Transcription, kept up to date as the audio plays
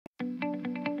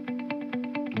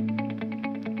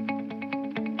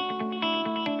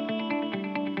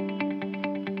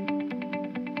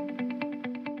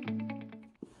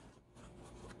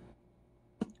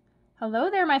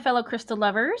Hello there, my fellow crystal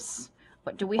lovers.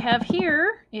 What do we have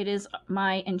here? It is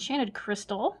my Enchanted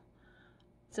Crystal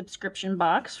subscription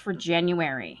box for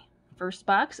January. First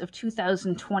box of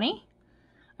 2020.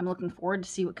 I'm looking forward to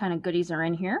see what kind of goodies are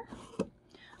in here.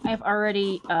 I've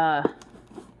already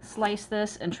sliced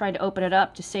this and tried to open it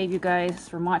up to save you guys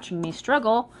from watching me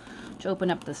struggle to open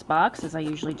up this box, as I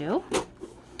usually do.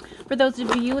 For those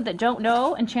of you that don't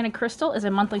know, Enchanted Crystal is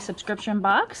a monthly subscription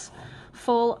box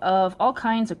full of all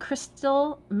kinds of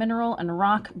crystal, mineral, and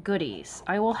rock goodies.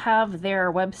 I will have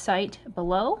their website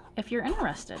below if you're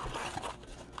interested.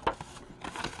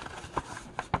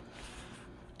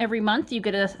 Every month you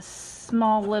get a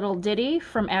small little ditty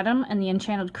from Adam and the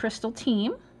Enchanted Crystal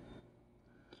team.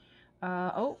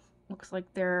 Oh, looks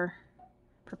like they're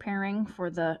preparing for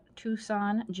the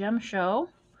Tucson Gem Show,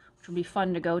 which would be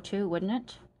fun to go to, wouldn't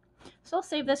it? So I'll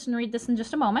save this and read this in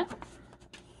just a moment.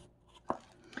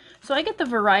 So I get the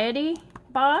variety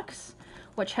box,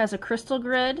 which has a crystal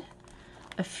grid,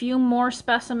 a few more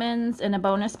specimens in a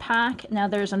bonus pack. Now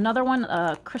there's another one,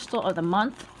 Crystal of the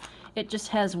Month. It just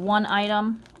has one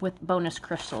item with bonus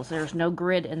crystals. There's no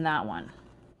grid in that one.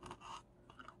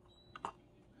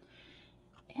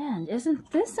 And isn't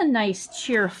this a nice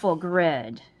cheerful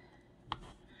grid?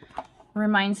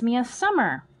 Reminds me of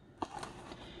summer.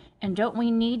 And don't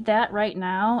we need that right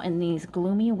now in these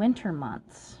gloomy winter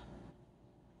months?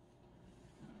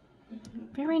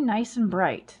 Very nice and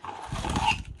bright.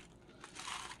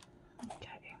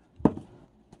 Okay.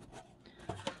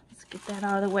 Let's get that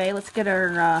out of the way. Let's get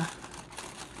our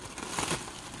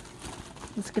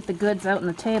let's get the goods out on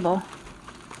the table.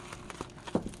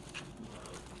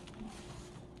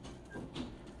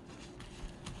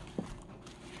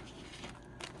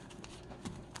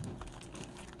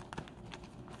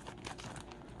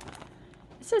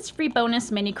 It says free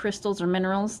bonus mini crystals or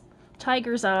minerals.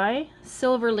 Tiger's Eye,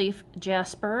 Silver Leaf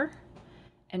Jasper,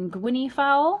 and Guinea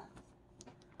Fowl.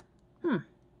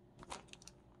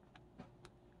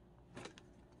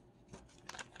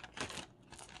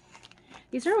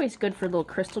 These are always good for little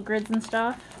crystal grids and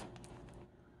stuff.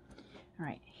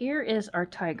 Alright, here is our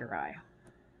Tiger Eye.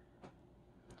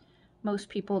 Most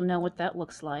people know what that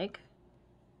looks like.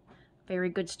 Very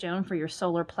good stone for your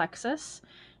solar plexus.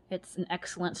 It's an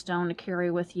excellent stone to carry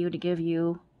with you to give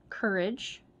you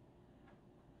courage.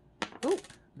 Oh,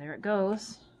 there it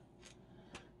goes.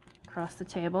 Across the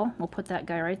table. We'll put that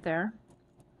guy right there.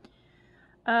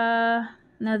 Now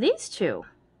these two.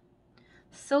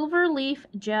 Silver Leaf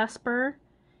Jasper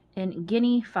and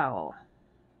Guinea Fowl.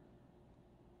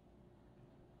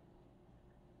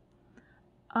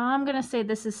 I'm going to say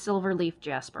this is Silver Leaf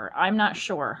Jasper. I'm not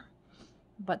sure,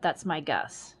 but that's my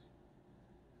guess.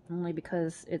 Only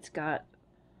because it's got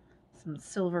some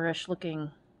silverish looking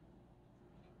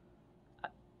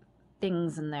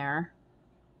things in there.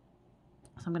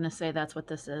 So I'm going to say that's what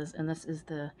this is. And this is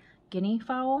the Guinea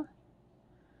Fowl.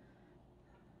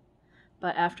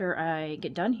 But after I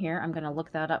get done here, I'm going to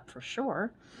look that up for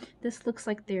sure. This looks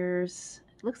like it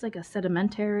looks like a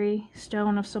sedimentary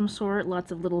stone of some sort.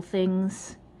 Lots of little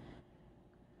things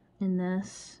in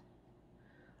this.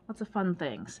 Lots of fun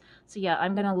things. So yeah,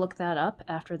 I'm going to look that up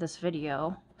after this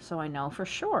video so I know for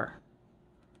sure.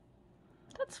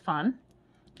 That's fun.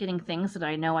 Getting things that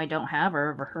I know I don't have or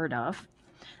ever heard of.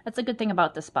 That's a good thing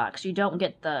about this box. You don't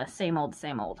get the same old,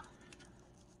 same old.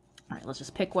 Alright, let's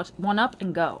just pick one up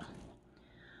and go.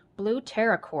 Blue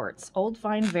Terra Quartz. Old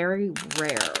Vine, very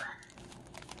rare.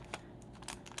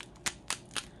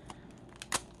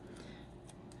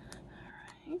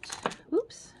 Alright.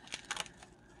 Oops.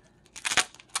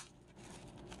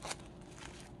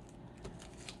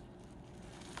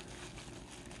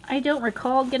 I don't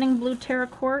recall getting Blue Terra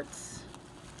Quartz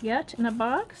yet in a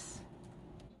box.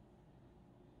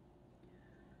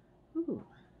 Ooh.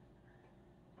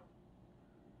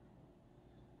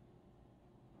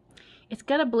 It's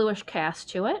got a bluish cast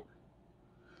to it.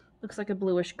 Looks like a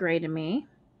bluish gray to me.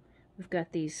 We've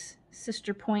got these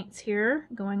sister points here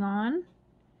going on.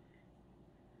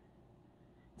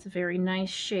 It's a very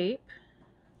nice shape.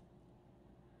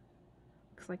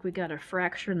 Looks like we got a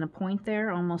fracture in the point there.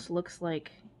 Almost looks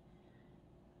like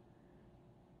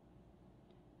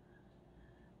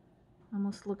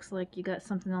you got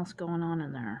something else going on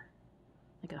in there.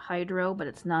 Like a hydro, but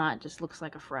it's not. It just looks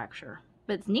like a fracture.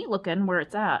 But it's neat looking where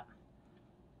it's at.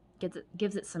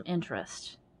 Gives it some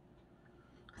interest.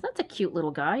 So that's a cute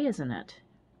little guy, isn't it?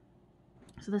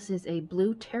 So this is a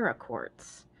Blue Terra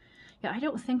Quartz. Yeah, I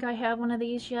don't think I have one of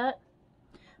these yet.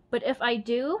 But if I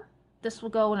do, this will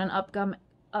go in an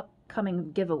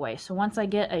upcoming giveaway. So once I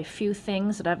get a few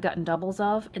things that I've gotten doubles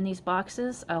of in these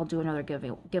boxes, I'll do another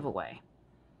giveaway.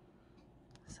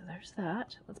 So there's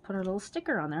that. Let's put our little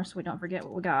sticker on there so we don't forget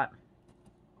what we got.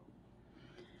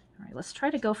 All right, let's try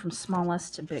to go from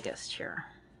smallest to biggest here.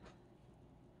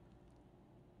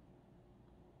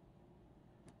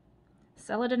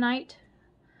 Celadonite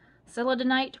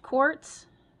quartz.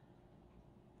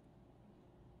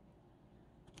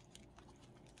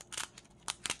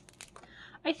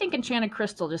 I think Enchanted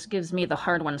Crystal just gives me the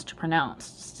hard ones to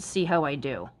pronounce, just to see how I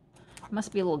do. It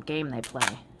must be a little game they play.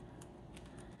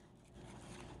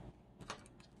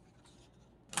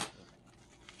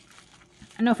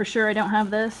 I know for sure I don't have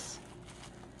this.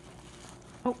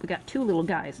 Oh, we got two little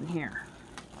guys in here.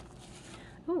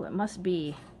 Oh, it must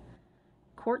be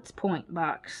quartz point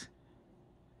box.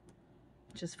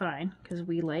 Which is fine, because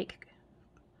we like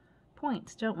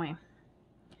points, don't we?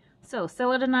 So,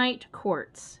 celadonite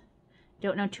quartz.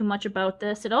 Don't know too much about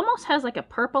this. It almost has like a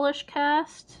purplish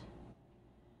cast.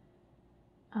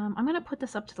 I'm going to put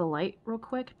this up to the light real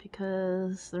quick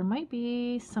because there might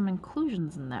be some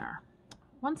inclusions in there.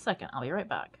 1 second, I'll be right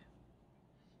back.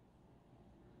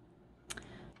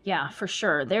 Yeah, for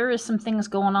sure. There is some things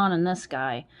going on in this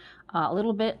guy. A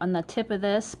little bit on the tip of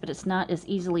this, but it's not as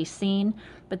easily seen.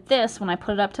 But this, when I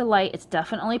put it up to light, it's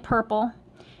definitely purple.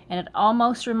 And it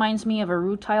almost reminds me of a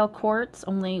rutile quartz,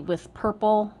 only with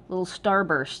purple little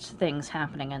starburst things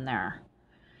happening in there.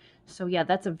 So yeah,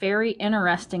 that's a very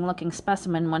interesting looking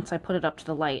specimen once I put it up to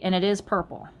the light. And it is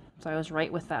purple, so I was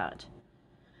right with that.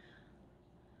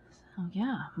 So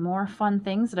yeah, more fun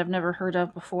things that I've never heard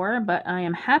of before, but I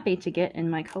am happy to get in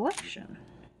my collection.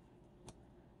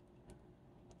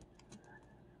 There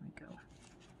we go.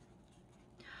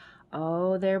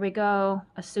 Oh, there we go.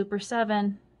 A Super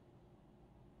 7.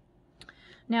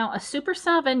 Now, a Super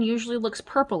 7 usually looks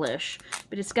purplish,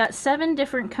 but it's got 7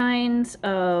 different kinds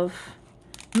of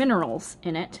minerals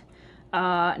in it.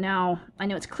 Now, I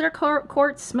know it's clear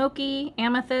quartz, smoky,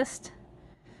 amethyst,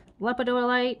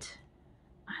 lepidolite.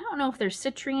 I don't know if there's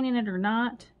citrine in it or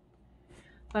not,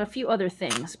 but a few other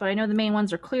things. But I know the main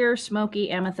ones are clear, smoky,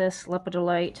 amethyst,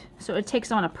 lepidolite. So it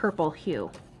takes on a purple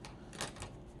hue.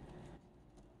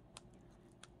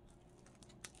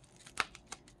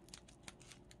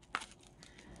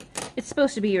 It's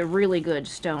supposed to be a really good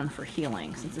stone for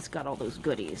healing since it's got all those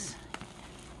goodies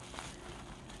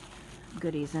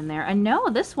in there. And no,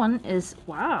 this one is,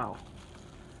 wow.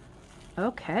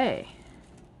 Okay.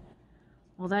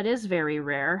 Well, that is very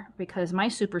rare because my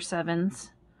Super 7s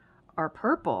are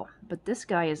purple, but this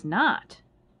guy is not.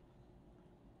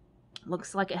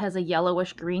 Looks like it has a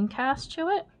yellowish green cast to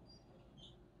it.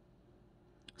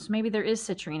 So maybe there is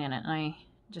citrine in it and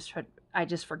I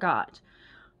just forgot.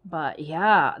 But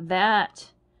yeah, that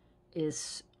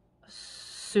is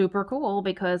super cool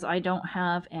because I don't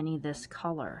have any this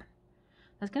color.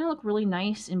 That's going to look really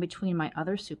nice in between my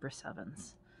other Super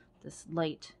 7s. This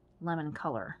light lemon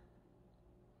color.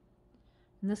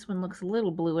 And this one looks a little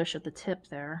bluish at the tip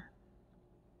there.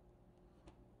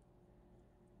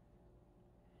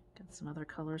 Got some other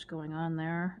colors going on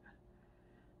there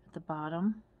at the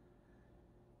bottom.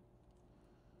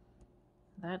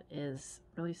 That is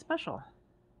really special.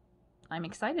 I'm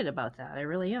excited about that. I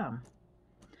really am.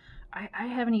 I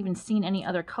haven't even seen any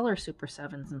other color Super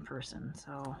 7s in person,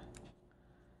 so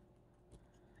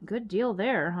good deal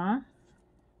there, huh?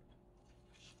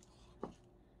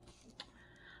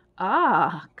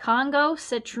 Ah, Congo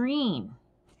citrine.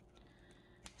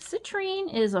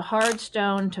 Citrine is a hard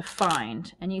stone to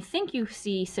find, and you think you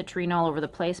see citrine all over the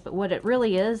place, but what it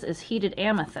really is heated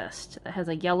amethyst that has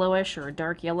a yellowish or a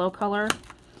dark yellow color.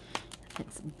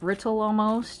 It's brittle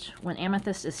almost. When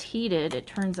amethyst is heated, it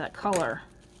turns that color,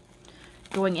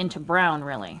 going into brown,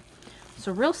 really.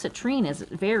 So real citrine is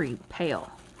very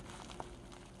pale.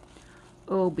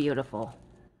 Oh, beautiful.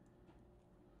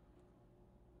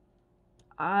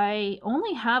 I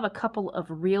only have a couple of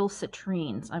real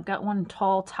citrines. I've got one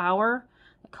tall tower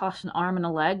that costs an arm and a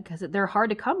leg because they're hard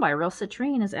to come by. Real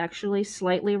citrine is actually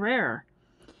slightly rare.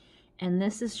 And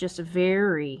this is just a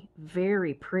very,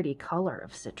 very pretty color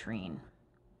of citrine.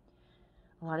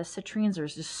 A lot of citrines are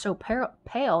just so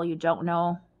pale you don't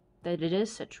know that it is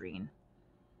citrine.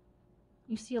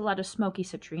 You see a lot of smoky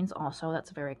citrines also. That's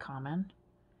very common.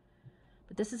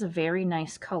 But this is a very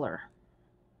nice color.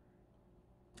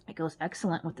 It goes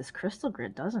excellent with this crystal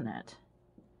grid, doesn't it?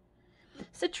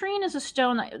 Citrine is a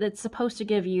stone that's supposed to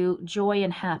give you joy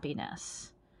and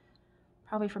happiness.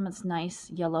 Probably from its nice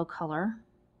yellow color.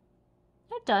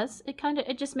 It does.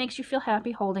 It just makes you feel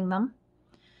happy holding them.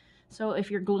 So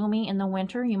if you're gloomy in the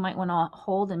winter, you might want to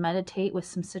hold and meditate with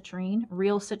some citrine,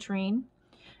 real citrine,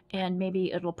 and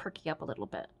maybe it'll perk you up a little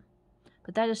bit.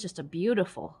 But that is just a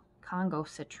beautiful Congo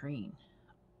citrine.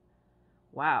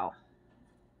 Wow.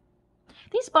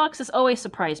 These boxes always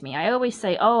surprise me. I always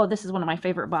say, oh, this is one of my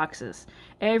favorite boxes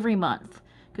every month,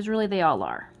 because really they all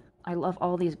are. I love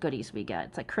all these goodies we get.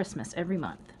 It's like Christmas every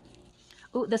month.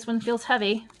 Ooh, this one feels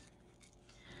heavy.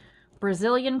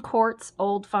 Brazilian Quartz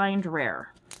Old Find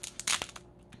Rare.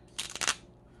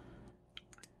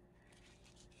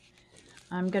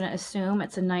 I'm going to assume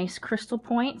it's a nice crystal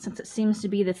point, since it seems to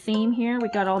be the theme here. We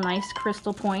got all nice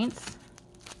crystal points.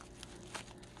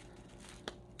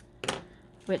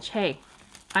 Which, hey,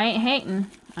 I ain't hating.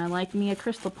 I like me a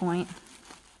crystal point.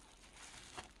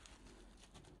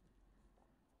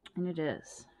 And it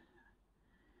is.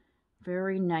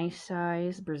 Very nice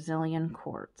size Brazilian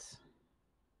quartz.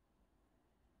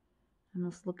 I'm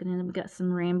just looking in, we got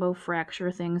some rainbow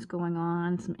fracture things going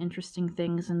on, some interesting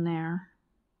things in there.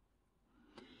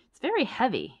 It's very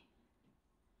heavy.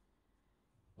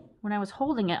 When I was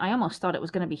holding it, I almost thought it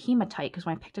was going to be hematite, because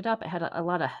when I picked it up, it had a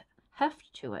lot of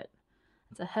heft to it.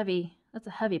 That's a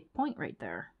heavy point right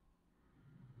there.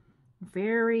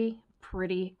 Very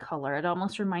pretty color. It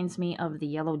almost reminds me of the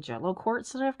yellow jello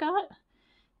quartz that I've got.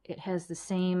 It has the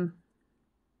same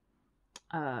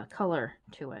color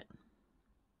to it.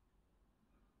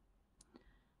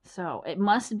 So it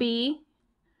must be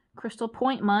Crystal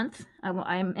Point month.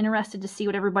 I'm interested to see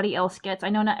what everybody else gets. I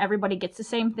know not everybody gets the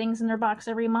same things in their box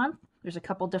every month. There's a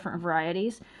couple different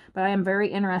varieties, but I am very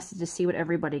interested to see what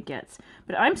everybody gets.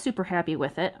 But I'm super happy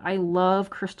with it. I love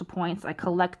crystal points. I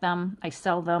collect them. I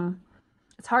sell them.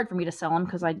 It's hard for me to sell them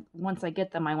because once I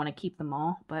get them, I want to keep them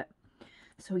all. But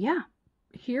so yeah,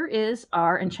 here is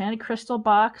our Enchanted Crystal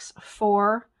box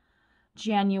for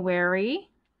January.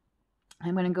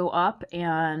 I'm going to go up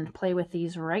and play with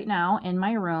these right now in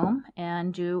my room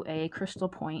and do a crystal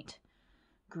point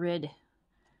grid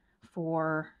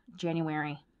for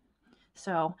January.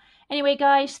 So anyway,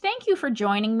 guys, thank you for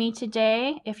joining me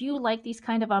today. If you like these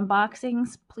kind of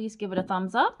unboxings, please give it a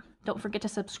thumbs up. Don't forget to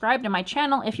subscribe to my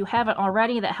channel if you haven't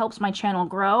already. That helps my channel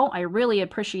grow. I really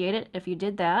appreciate it if you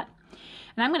did that.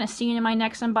 And I'm going to see you in my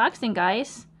next unboxing,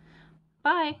 guys.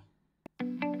 Bye.